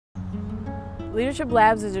Leadership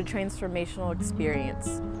Labs is a transformational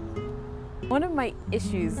experience. One of my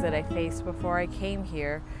issues that I faced before I came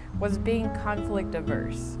here was being conflict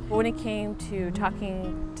averse. When it came to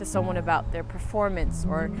talking to someone about their performance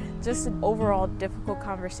or just an overall difficult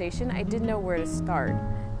conversation, I didn't know where to start.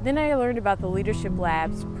 Then I learned about the Leadership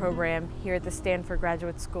Labs program here at the Stanford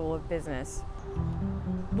Graduate School of Business.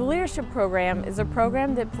 The Leadership Program is a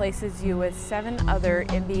program that places you with 7 other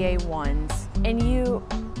MBA 1s, and you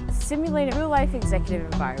simulate real-life executive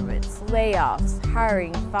environments, layoffs,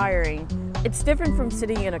 hiring, firing. It's different from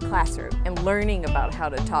sitting in a classroom and learning about how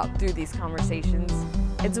to talk through these conversations.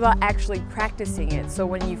 It's about actually practicing it, so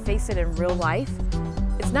when you face it in real life,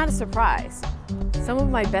 it's not a surprise. Some of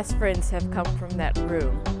my best friends have come from that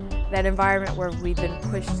room, that environment where we've been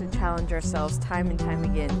pushed to challenge ourselves time and time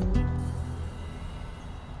again.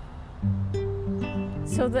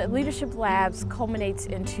 So the Leadership Labs culminates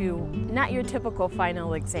into not your typical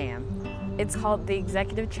final exam. It's called the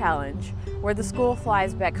Executive Challenge, where the school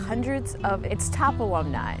flies back hundreds of its top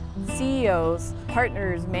alumni, CEOs,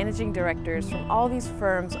 partners, managing directors from all these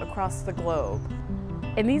firms across the globe.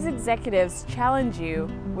 And these executives challenge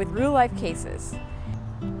you with real-life cases.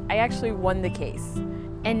 I actually won the case,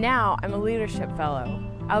 and now I'm a leadership fellow.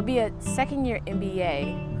 I'll be a second-year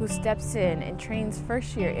MBA who steps in and trains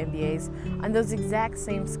first-year MBAs on those exact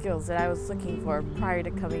same skills that I was looking for prior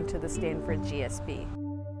to coming to the Stanford GSB.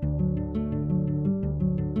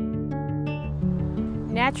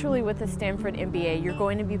 Naturally, with the Stanford MBA, you're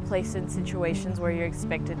going to be placed in situations where you're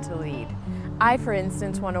expected to lead. I, for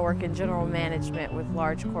instance, want to work in general management with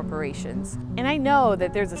large corporations. And I know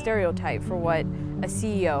that there's a stereotype for what a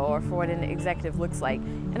CEO or for what an executive looks like.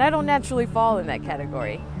 And I don't naturally fall in that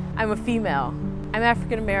category. I'm a female. I'm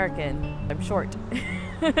African American. I'm short.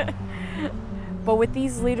 But with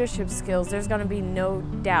these leadership skills, there's going to be no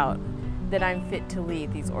doubt that I'm fit to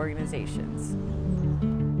lead these organizations.